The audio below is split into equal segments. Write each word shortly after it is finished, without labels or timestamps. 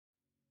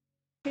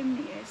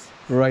chimney is.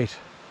 Right.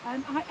 I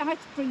had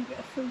to bring a bit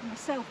of food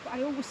myself, but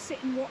I always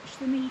sit and watch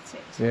them eat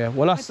it. Yeah,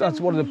 well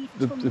that's one of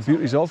the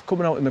beauties of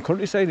coming out in the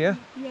countryside, yeah.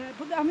 Yeah,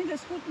 but I mean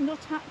there's wood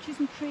nuthatches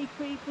and tree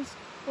creepers,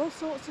 all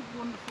sorts of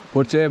wonderful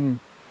But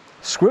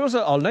squirrels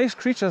are nice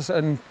creatures,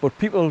 but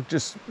people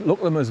just look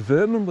at them as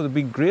vermin with a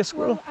big grey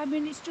squirrel. Well, I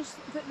mean it's just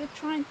that they're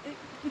trying,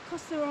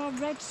 because there are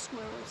red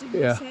squirrels in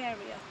this area,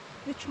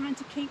 they're trying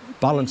to keep the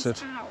balance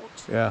it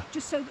out,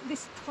 just so that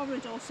this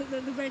corridor, so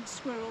that the red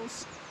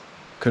squirrels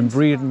can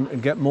breed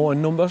and get more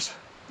in numbers.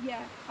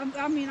 Yeah,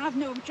 I mean, I've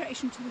no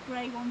objection to the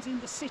grey ones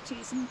in the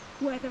cities and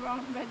where there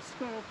aren't red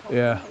squirrel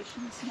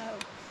populations, no.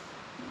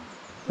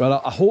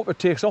 Well, I hope it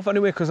takes off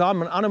anyway, because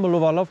I'm an animal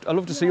lover. I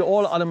love to see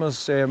all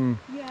animals, you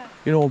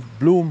know,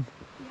 bloom.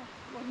 Yeah,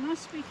 well,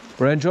 nice speaking.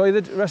 But enjoy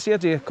the rest of your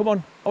day. Come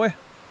on, away.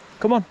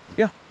 Come on,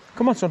 yeah.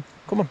 Come on, son.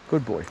 Come on.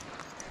 Good boy.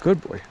 Good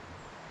boy.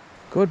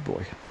 Good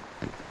boy.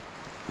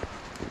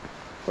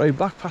 Right,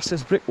 back past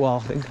this brick wall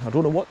thing. I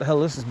don't know what the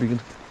hell this has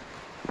been.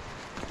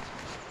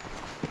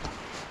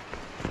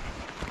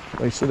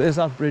 Right, so there's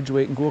that bridge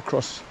where you can go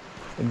across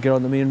and get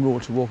on the main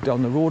road to walk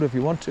down the road if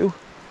you want to.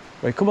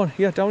 Right, come on,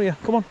 here, down here,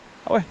 come on,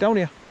 away, down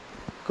here.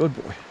 Good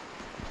boy.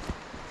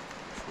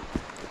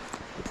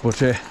 But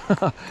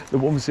the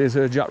woman says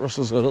Jack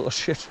Russell's a little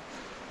shit.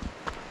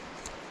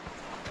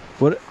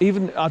 But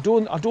even I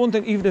don't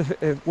think even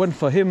if it went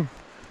for him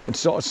and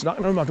started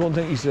snacking him, I don't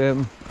think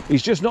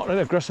he's just not an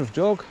aggressive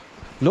dog.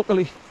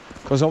 Luckily,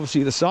 because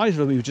obviously the size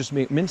of him, he would just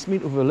make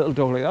mincemeat of a little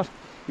dog like that.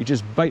 You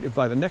just bite it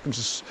by the neck and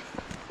just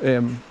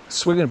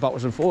swinging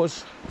backwards and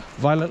forwards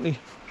violently,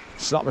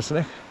 snap its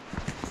neck.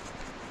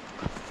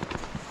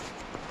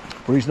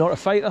 But he's not a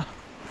fighter,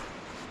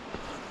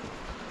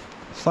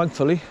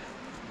 thankfully.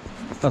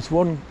 That's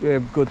one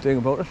good thing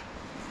about it.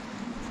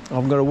 I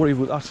haven't got to worry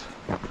about that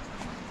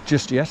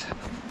just yet.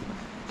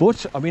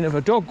 But I mean, if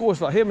a dog goes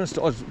for him and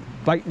starts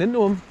biting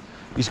into him,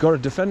 he's got to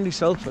defend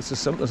himself. It's as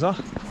simple as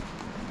that.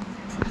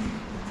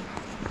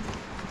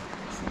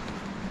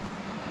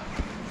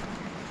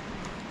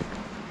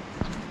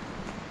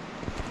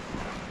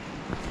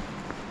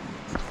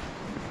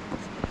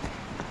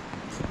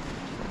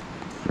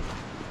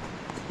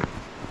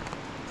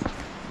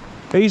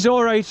 He's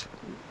all right.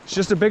 It's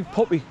just a big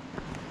puppy.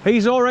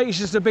 He's all right. He's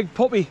just a big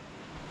puppy.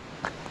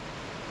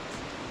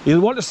 He'll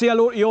want to say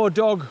hello to your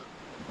dog.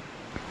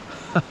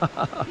 He wants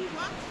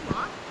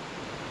what?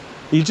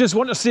 He'll just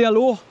want to say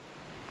hello. All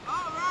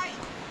right.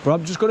 But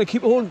I'm just going to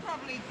keep on. He'll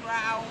probably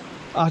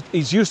growl.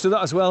 He's used to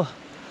that as well.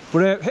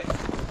 But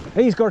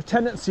he's got a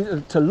tendency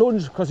to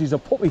lunge because he's a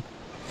puppy.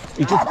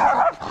 He just,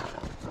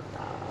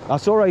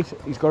 that's all right.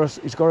 He's got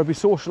to be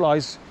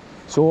socialised.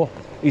 So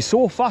he's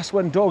so fast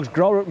when dogs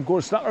growl at him and go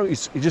to snap at him,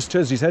 he just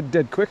turns his head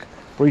dead quick.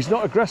 But he's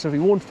not aggressive, he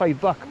won't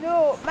fight back.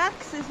 No,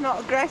 Max is not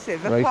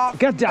aggressive. Right.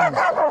 Get down!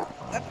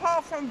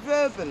 Apart from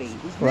verbally.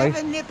 He's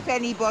never nipped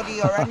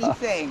anybody or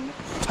anything.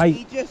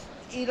 Hey.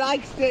 He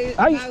likes to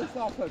mouth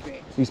off a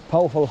bit. He's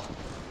powerful.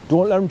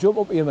 Don't let him jump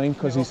up to you, man,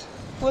 because he's...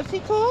 What's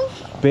he called?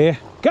 Bear.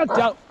 Get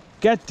down!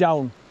 Get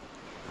down!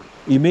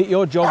 You make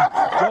your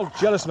dog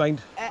jealous,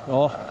 mind.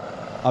 Oh,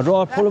 I'd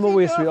rather pull him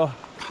away, sweetheart.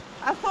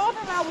 I thought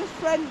if I was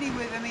friendly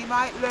with him, he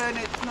might learn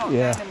it's not an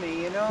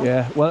enemy, you know?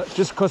 Yeah, well,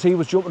 just because he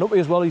was jumping up here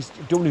as well, he's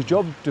doing his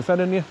job,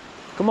 defending you.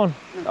 Come on,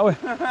 away.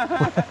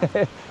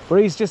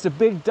 But he's just a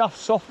big, daft,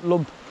 soft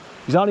lump.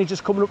 He's only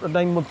just coming up to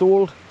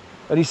 9-month-old,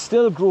 and he's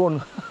still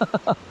growing.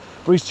 But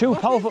he's too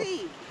powerful. Is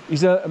he?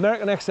 He's an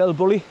American XL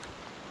bully.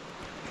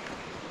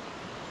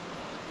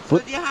 So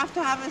do you have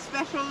to have a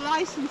special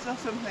licence or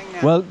something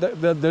now? Well,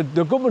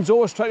 the government's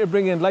always trying to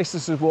bring in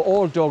licences with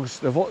all dogs.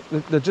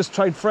 They've just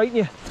tried to frighten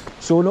you.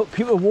 So no,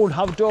 people won't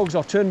have dogs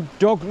or turn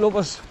dog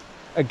lovers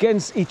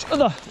against each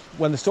other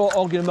when they start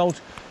arguing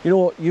about, you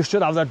know, you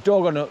should have that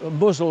dog on a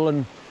muzzle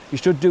and you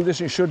should do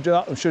this and you should do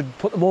that and should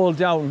put them all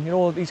down, you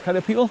know, these kind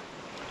of people.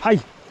 Hi.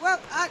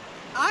 Well,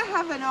 I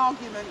have an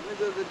argument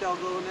with other dog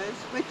owners,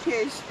 which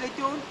is they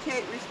don't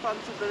take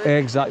responsibility.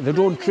 Exactly, they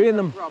don't train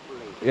them properly.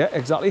 Yeah,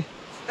 exactly.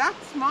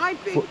 That's my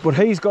big... But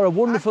he's got a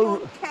wonderful... I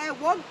don't care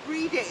what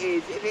breed it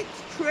is, if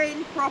it's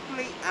trained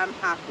properly, I'm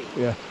happy.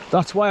 Yeah,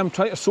 that's why I'm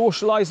trying to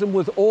socialise them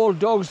with all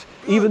dogs,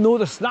 even though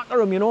they snacker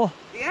them, you know.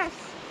 Yes.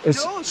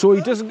 So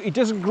he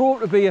doesn't grow up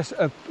to be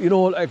a you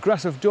know,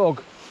 aggressive dog,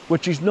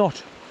 which he's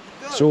not.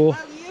 Good. So well,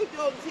 you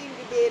don't seem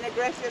to be an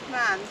aggressive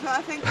man, so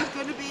I think he's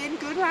going to be in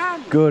good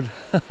hands. Good.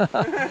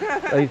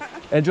 Right.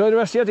 Enjoy the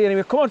rest of your day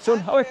anyway. Come on,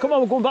 son. Oh, come on,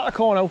 we're going back to the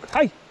car now.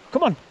 Hey,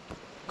 come on.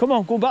 Come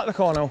on, go back to the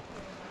car now.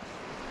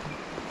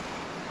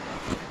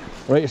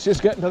 Right, it's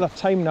just getting to that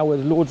time now where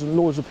loads and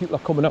loads of people are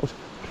coming out.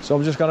 So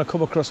I'm just going to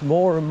come across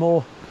more and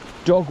more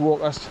dog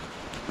walkers.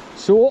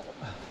 So,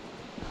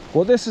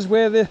 well, this is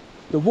where the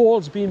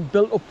wall's been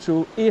built up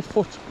to 8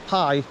 foot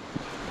high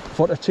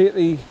to take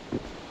the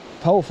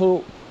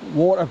powerful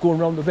water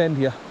going around the bend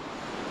here,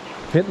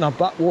 hitting that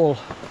back wall.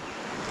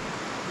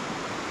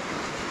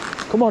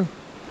 Come on,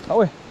 that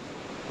way.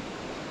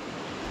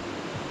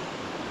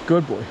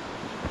 Good boy.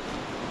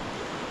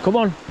 Come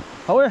on,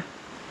 that way.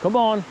 Come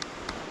on.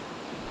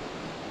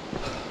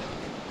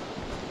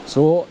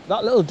 So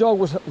that little dog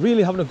was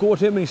really having a go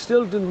at him and he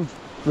still didn't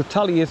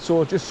retaliate,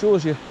 so it just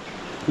shows you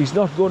he's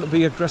not going to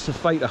be an aggressive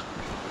fighter.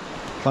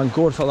 Thank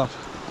God for that.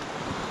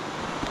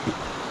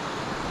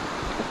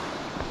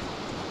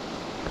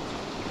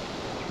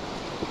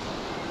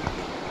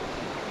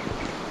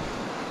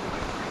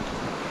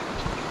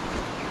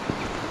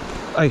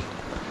 Hey,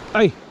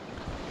 hey.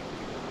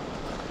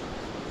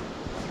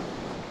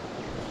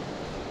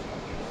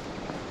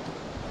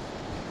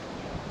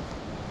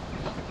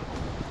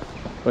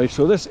 Right,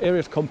 so this area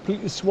is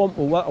completely swamped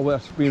with water where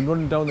it's been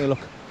running down there. Look,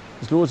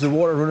 there's loads of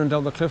water running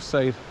down the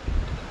cliffside,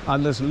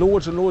 and there's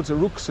loads and loads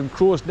of rooks and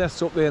crows'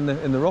 nests up there in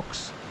the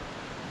rocks.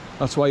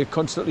 That's why you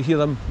constantly hear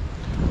them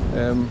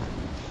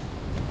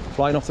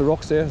flying off the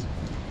rocks there.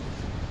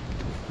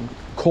 And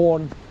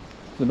corn,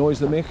 the noise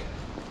they make.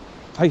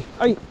 Hey,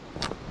 hey.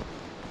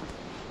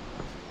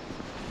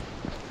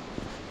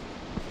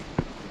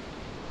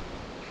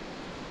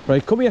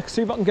 Right, come here,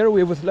 see if I can get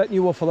away with letting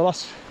you off for the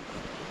last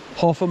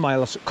half a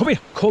mile or so. Come here,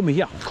 come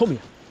here, come here.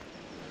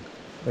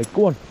 Right,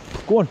 go on,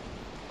 go on.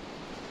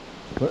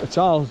 But it's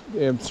all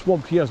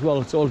swamped here as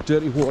well, it's all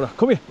dirty water.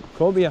 Come here,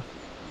 come here.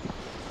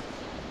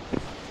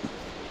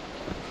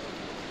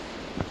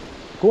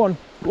 Go on,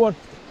 go on.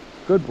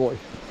 Good boy.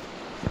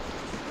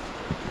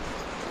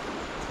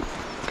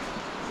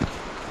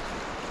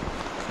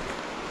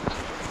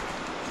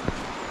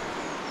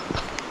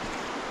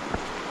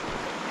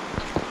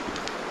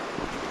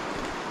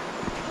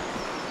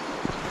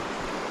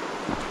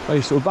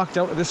 Right, so back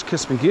down to this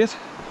Kiss Me Gate,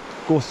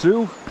 go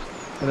through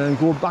and then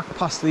go back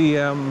past the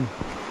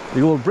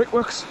old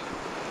brickworks,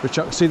 which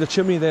I can see the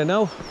chimney there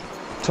now,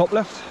 top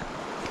left.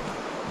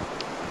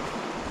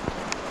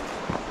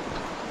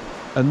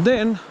 And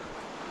then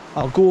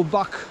I'll go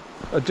back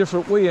a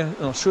different way and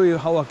I'll show you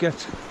how I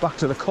get back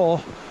to the car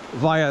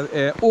via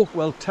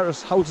OAKWELL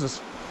Terrace houses,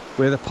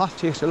 where the path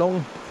takes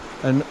along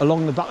and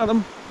along the back of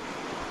them.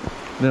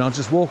 And then I'll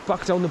just walk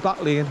back down the back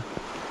lane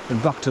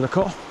and back to the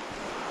car.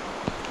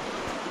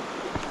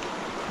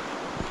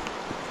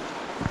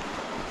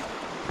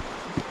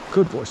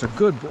 Good boy, son,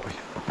 good boy.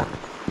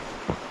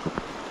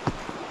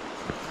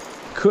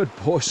 Good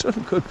boy,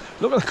 son, good.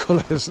 Look at the colour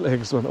of his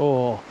legs, son.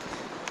 Oh,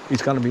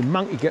 he's going to be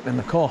manky getting in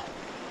the car.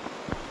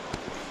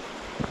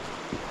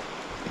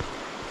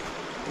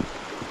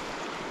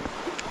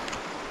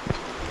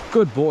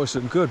 Good boy,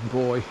 son, good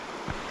boy.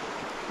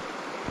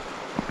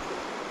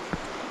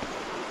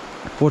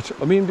 But,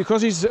 I mean,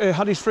 because he's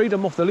had his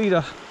freedom off the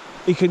leader,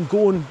 he can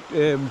go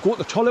and go to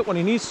the toilet when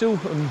he needs to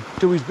and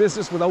do his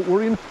business without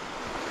worrying.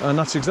 And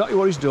that's exactly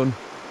what he's done.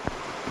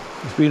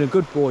 He's been a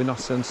good boy in that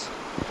sense.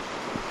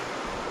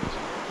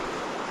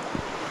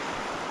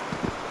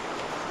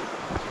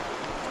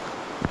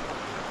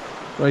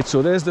 Right,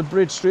 so there's the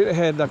bridge straight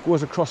ahead that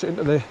goes across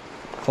into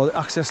for the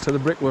access to the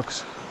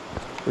brickworks,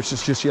 which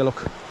is just here,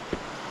 look. And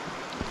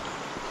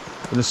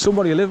there's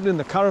somebody living in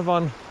the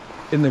caravan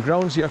in the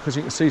grounds here, because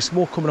you can see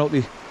smoke coming out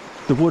the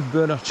wood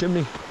burner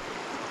chimney.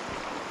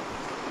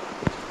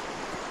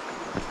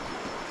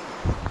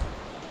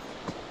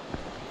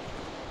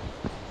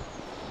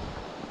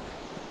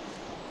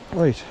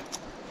 Right.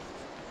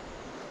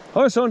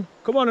 Hi, son.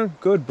 Come on in.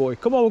 Good boy.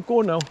 Come on, we're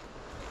going now.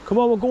 Come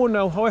on, we're going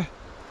now. How are you?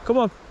 Come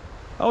on.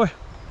 How are you?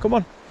 Come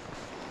on.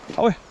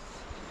 How are you?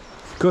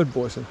 Good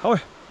boy, son. How are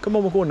you? Come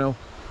on, we're going now.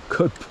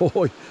 Good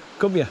boy.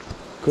 Come here.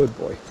 Good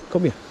boy.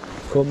 Come here.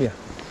 Come here.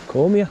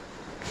 Come here.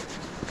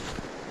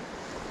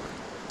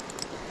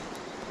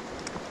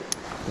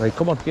 Right,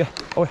 come on. Yeah.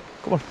 How are you?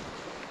 Come on.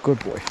 Good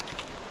boy.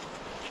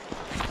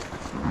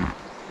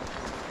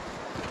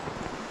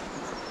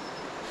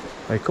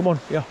 Right, come on.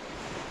 Yeah.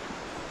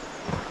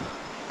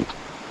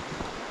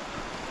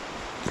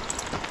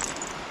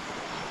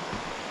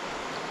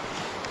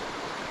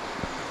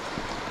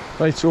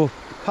 Right, so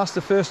past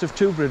the first of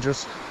two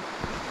bridges,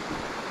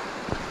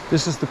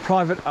 this is the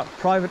private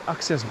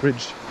access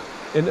bridge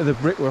into the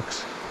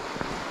brickworks,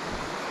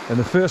 and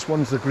the first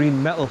one's the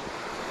green metal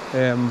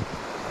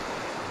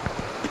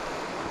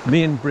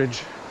main bridge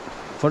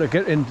for to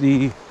get in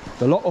the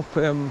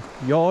lock-up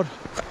yard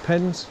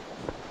pens.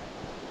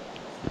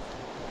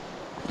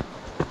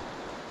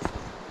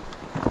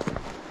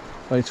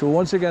 Right, so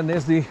once again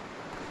there's the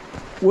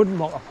wooden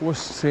marker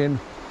post saying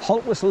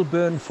HALTWHISTLE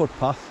burn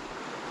footpath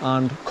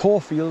and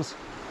Caulfields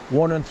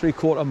 1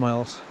 3/4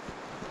 miles.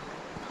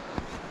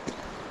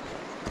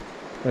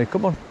 Right,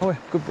 come on, oh,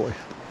 good boy.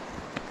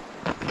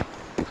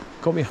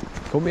 Come here,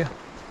 come here,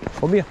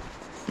 come here.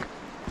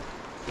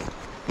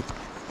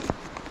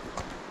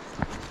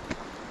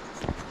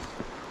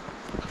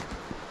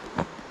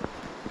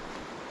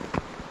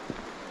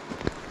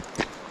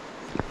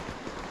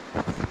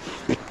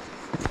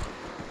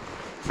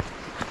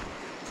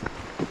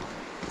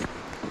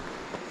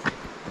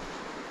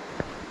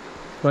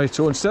 Right,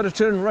 so instead of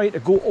turning right to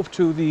go up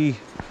to the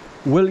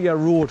Willier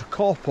Road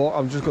car park,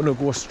 I'm just going to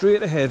go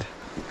straight ahead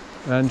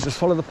and just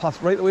follow the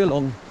path right the way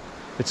along.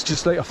 It's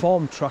just like a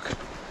farm track.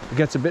 It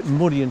gets a bit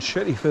muddy and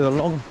shitty further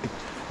along,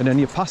 and then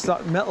you pass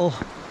that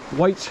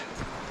white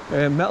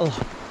metal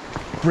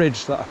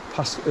bridge that I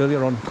passed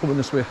earlier on coming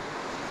this way.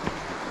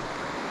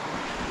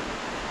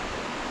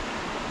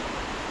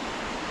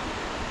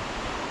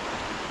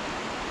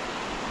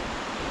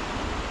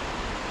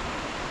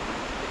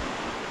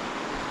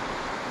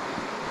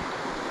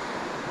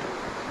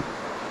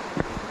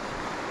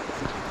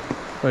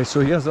 Right,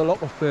 so here's the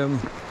lock-up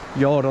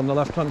yard on the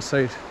left-hand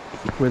side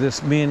where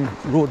this main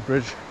road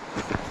bridge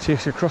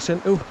takes you across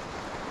into.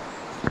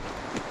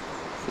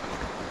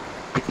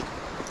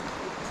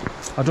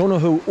 I don't know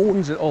who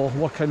owns it or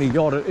what kind of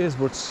yard it is,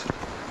 but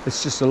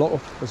it's just a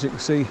lock-up, as you can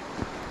see.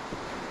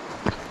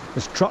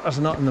 There's tractors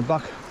and that in the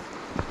back,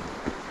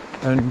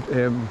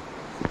 and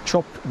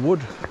chopped wood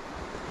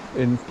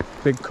in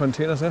big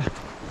containers there.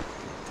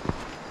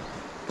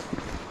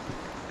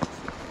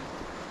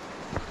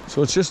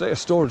 So it's just like a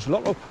storage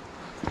lock-up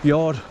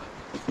yard,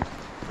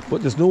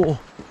 but there's no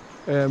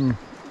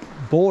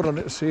board on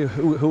it to say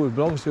who it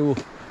belongs to,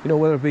 you know,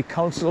 whether it be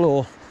council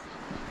or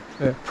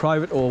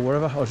private or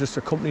wherever, or just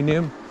a company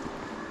name.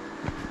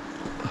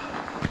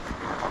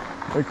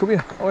 Right, come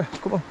here, oh,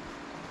 come on.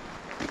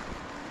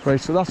 Right,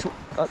 so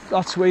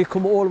that's where you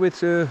come all the way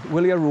to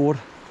Willier Road,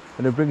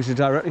 and it brings you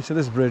directly to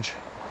this bridge.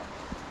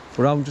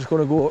 But I'm just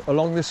going to go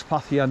along this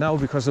path here now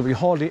because there'll be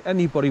hardly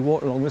anybody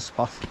walking along this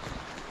path.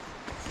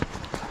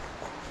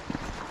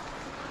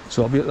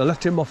 So I'll be able to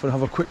let him off and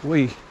have a quick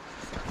wee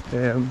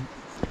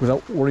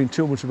without worrying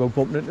too much about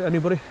bumping into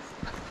anybody.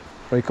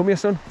 Right, come here,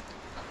 son.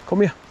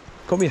 Come here.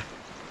 Come here.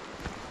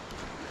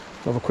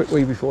 Have a quick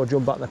wee before I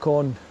jump back in the car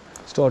and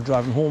start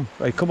driving home.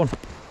 Right, come on.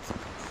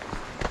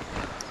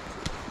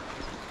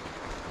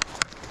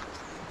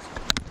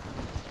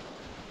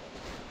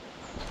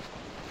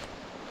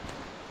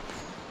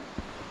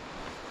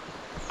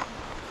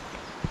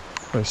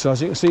 Right, so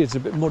as you can see, it's a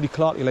bit muddy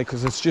clarty, like,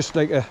 because it's just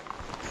like a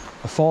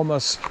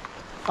farmer's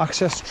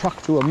access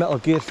track to a metal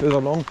gate further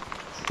along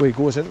where he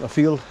goes into the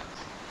field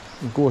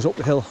and goes up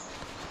the hill.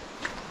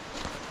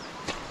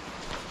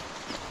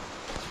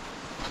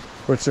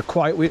 But it's a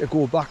quiet way to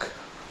go back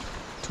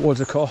towards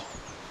the car.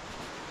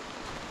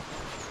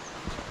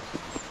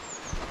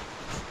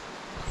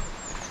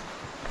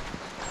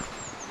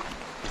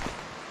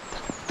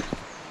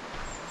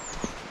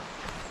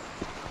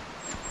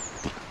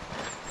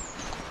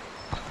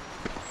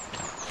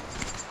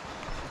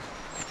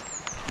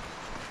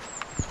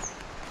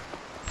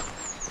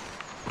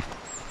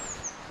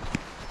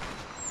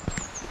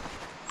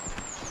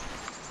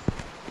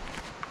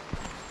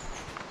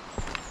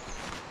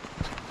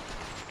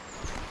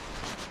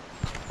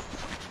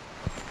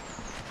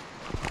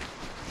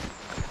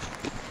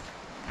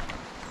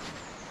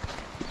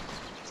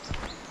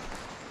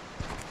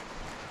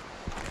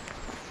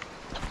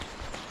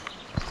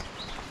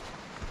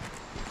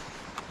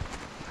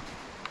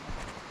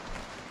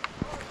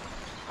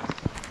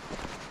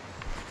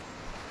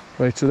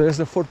 Right, so there's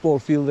the football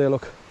field there,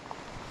 look.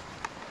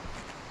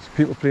 There's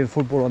people playing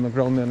football on the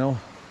ground there now.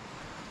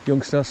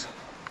 Youngsters.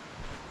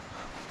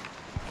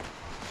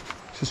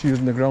 Just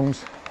using the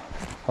grounds.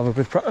 Have a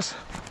bit of practice.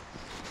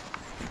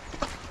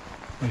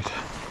 Right.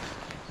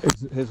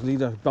 His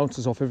leader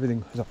bounces off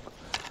everything.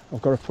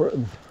 I've got to put it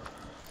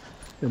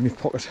in my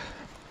pocket.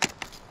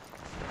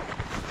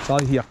 So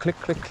I hear click,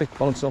 click, click,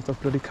 bouncing off the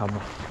bloody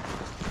camera.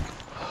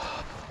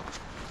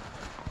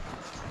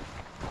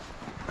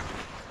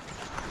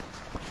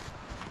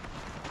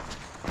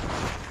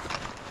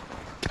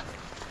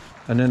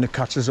 And then it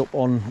catches up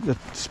on the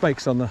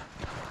spikes on the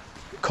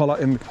collar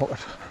in my pocket.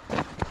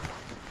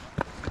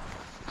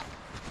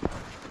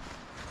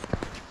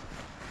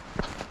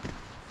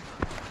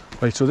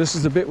 Right, so this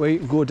is the bit where you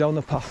can go down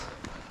the path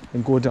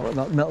and go down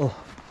that metal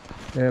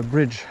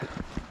bridge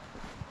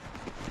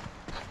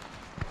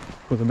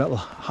with the metal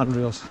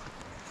handrails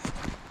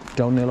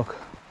down there, look.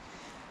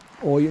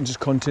 Or you can just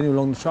continue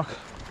along the track,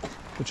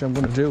 which I'm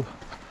going to do.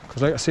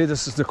 Because like I say,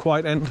 this is the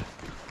quiet end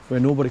where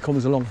nobody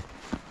comes along.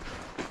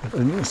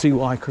 And you can see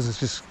why, because it's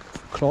just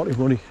clarty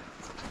muddy.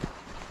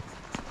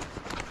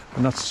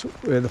 And that's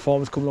where the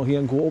farmers come along here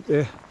and go up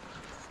there.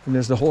 And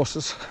there's the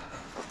horses.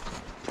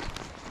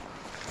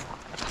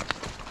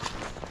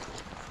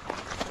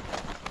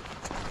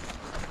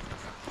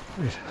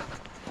 Right.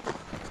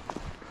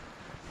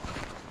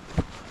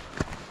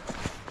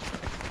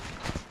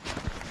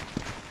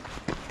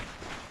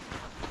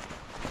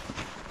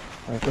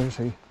 Right, where is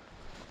he?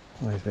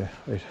 Right there,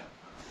 right.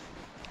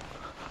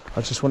 I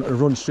just wanted to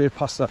run straight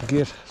past that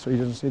gate so he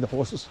doesn't see the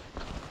horses.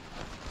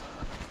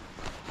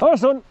 Hi,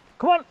 son,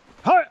 come on,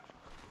 hi,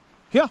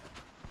 here,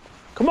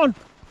 come on,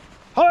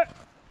 hi,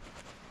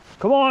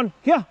 come on,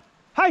 here,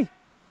 hi,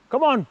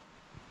 come on,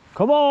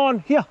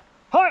 here,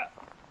 hi,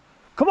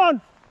 come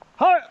on,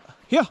 hi,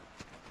 here,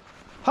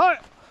 hi,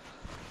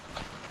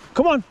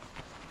 come on,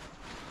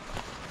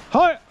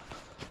 hi.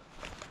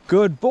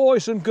 Good boy,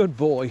 son, good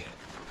boy,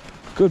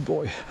 good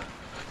boy.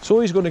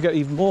 So he's going to get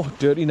even more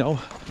dirty now.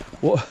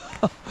 What?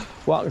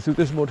 Walking through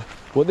this mud.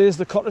 But there's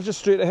the cottages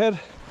straight ahead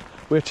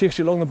where it takes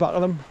you along the back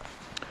of them.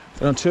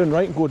 Then I turn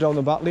right and go down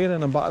the back lane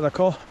and I'm back of the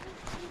car.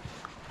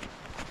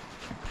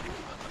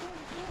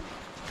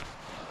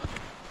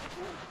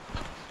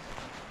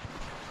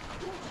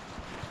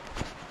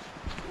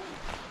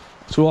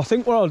 So I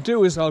think what I'll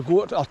do is I'll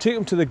take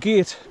him to the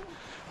gate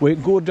where he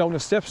can go down the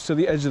steps to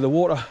the edge of the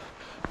water,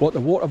 what the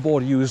water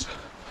board used,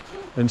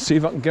 and see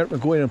if I can get him to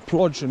go in and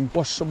plodge and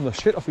wash some of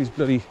the shit off his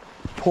bloody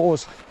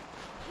paws.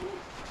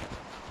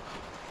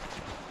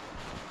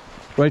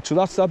 Right, so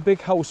that's that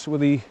big house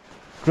with the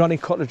granny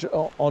cottage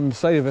on the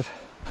side of it,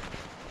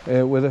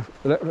 where the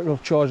electrical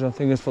charging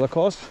thing is for the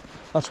cars.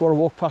 That's where I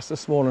walked past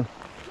this morning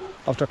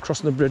after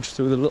crossing the bridge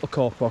through the little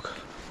car park.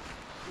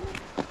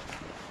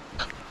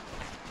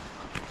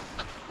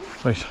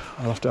 Right,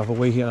 I'll have to have a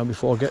wee here now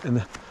before I get in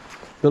the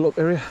built-up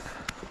area.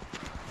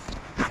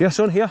 Yeah,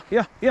 son, here.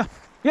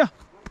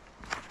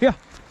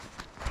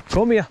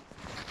 Come here.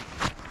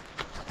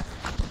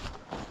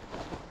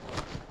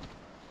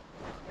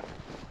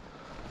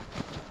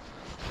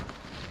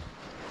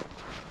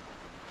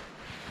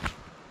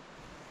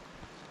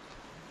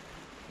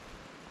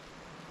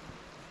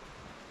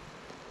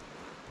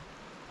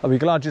 I'll be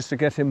glad just to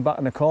get him back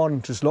in the car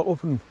and just lock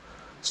up and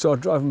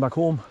start driving back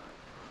home.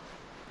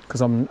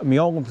 Because I'm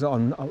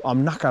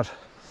knackered.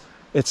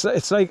 It's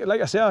like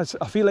I say, I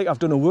feel like I've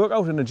done a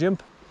workout in the gym.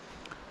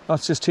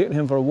 That's just taking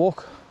him for a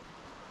walk.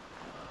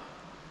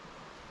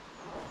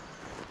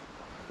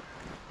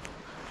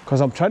 Because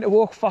I'm trying to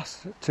walk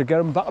fast to get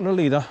him back on the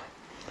leader.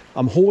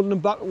 I'm holding him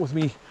back with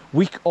me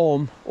weak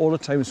arm all the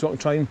time so I can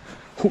try and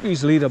hook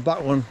his leader back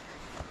on.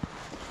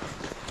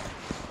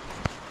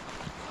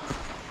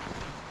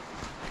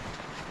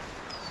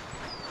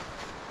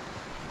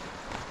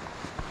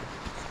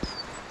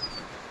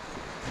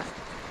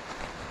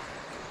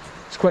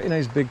 It's quite a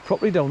nice big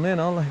property down there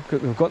now. Like,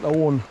 they've got their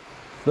own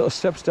little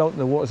steps down to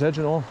the water's edge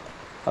and all,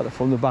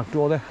 from the back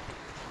door there.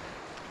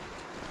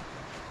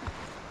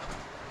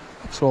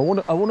 So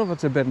I wonder if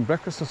it's a bed and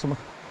breakfast or something.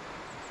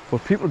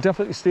 But people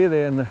definitely stay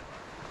there in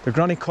the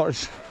granny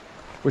cottage,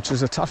 which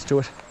is attached to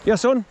it. Yeah,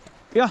 son.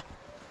 Yeah.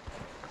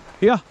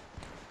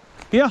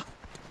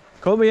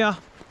 Come here.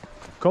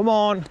 Come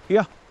on.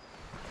 Yeah.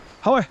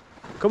 Howie.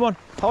 Come on.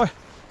 Howie.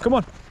 Come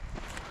on.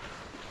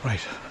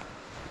 Right.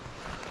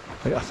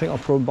 I think I'll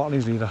put him back on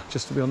his leader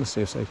just to be on the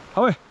safe side.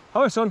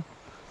 Howie. Son.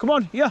 Come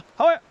on. Yeah.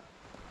 Howie.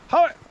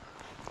 Oh,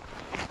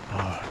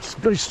 it's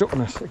bloody stuck on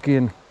this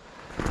again.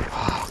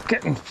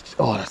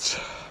 That's...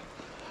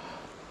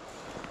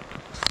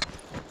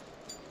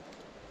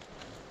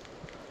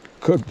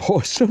 Good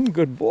boy, son,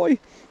 good boy.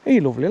 Hey,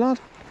 lovely lad.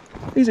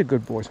 He's a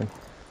good boy, son.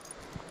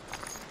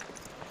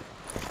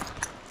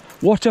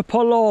 What a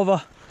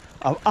palaver.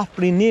 I've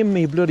aptly named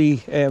me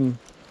bloody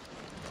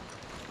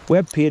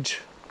web page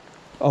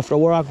after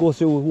where I go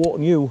through with what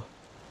new.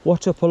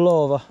 What a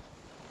palaver.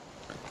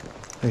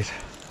 Right.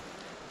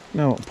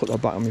 Now I'll put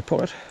that back in my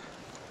pocket.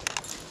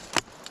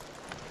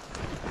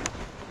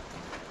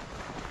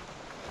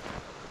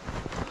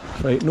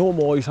 Right, no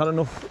more, he's had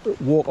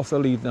enough walk off the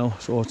lead now,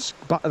 so it's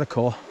back to the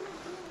car,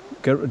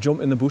 get her to jump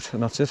in the boot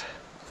and that's it.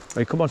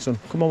 Right, come on son,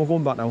 come on, we're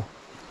going back now.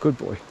 Good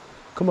boy,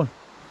 come on.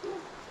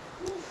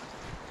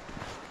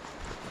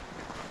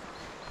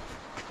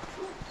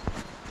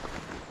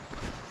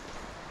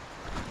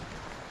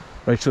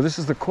 Right, so this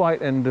is the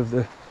quiet end of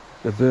the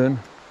burn.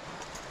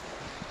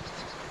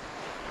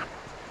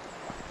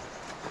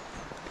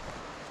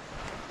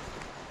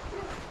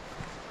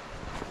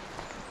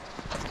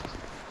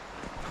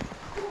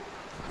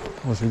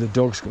 Obviously the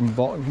dogs come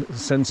back and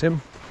sense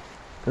him,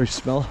 very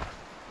smell.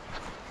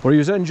 But he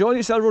was enjoying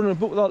himself running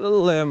about with that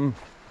little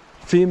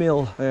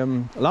female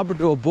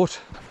Labrador, but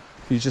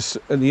he just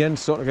in the end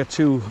started to get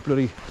too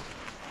bloody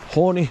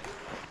horny,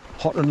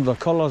 hot under the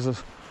collars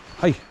of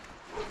hey,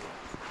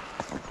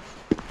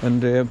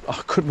 and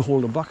I couldn't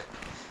hold him back.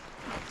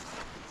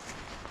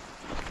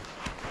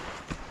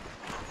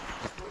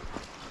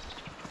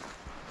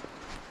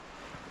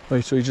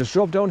 Right, so he just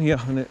dropped down here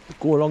and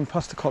go along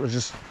past the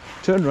cottages,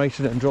 turn right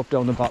and then drop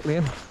down the back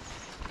lane,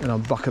 and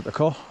I'm back at the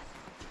car.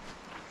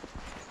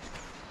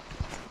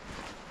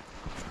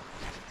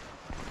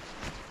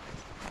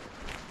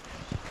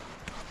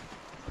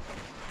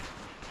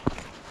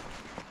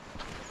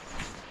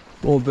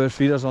 More bird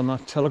feeders on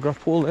that telegraph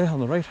pole there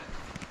on the right.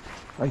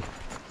 Right.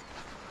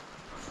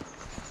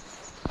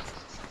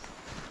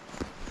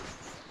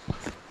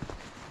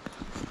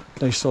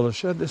 Nice solid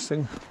shed, this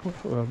thing.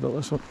 I built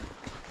this one.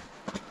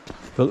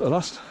 Built it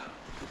last.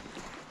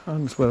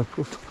 And it's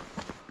weatherproof.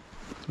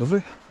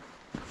 Lovely.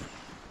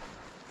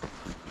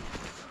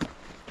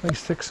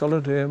 Nice thick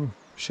solid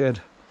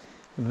shed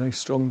with a nice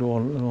strong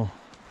door on it and all.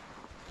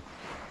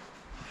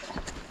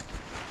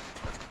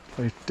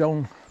 Right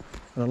down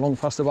and along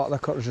past the back of the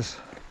cottages.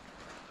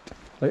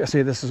 Like I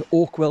say, this is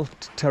OAKWELL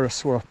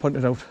Terrace where I've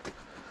pointed out,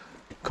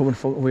 coming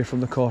away from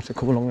the car to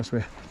come along this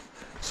way.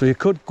 So you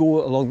could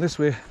go along this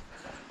way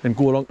and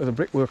go along to the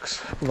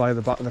brickworks via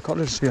the back of the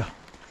cottages here.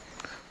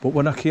 But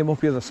when I came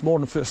up here this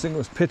morning, first thing it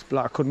was pitch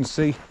black, I couldn't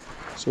see,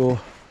 so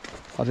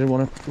I didn't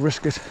want to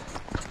risk it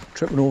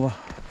tripping over.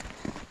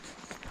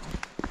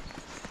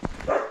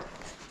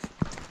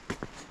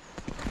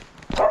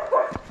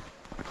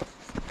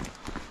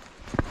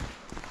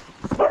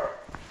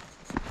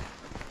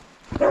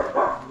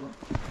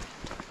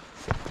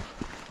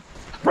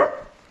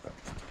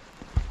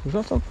 Who's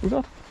that, son? Who's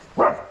that?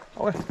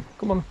 Away,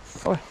 come on,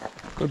 away.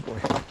 Good boy.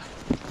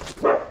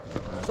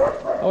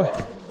 Away.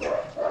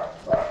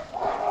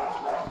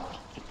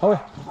 Away.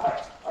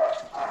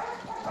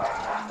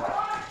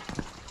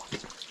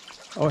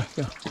 Away,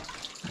 yeah.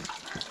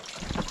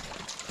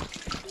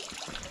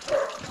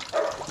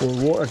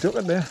 We'll water duck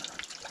it there.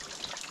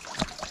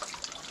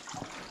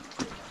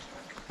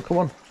 Come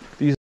on.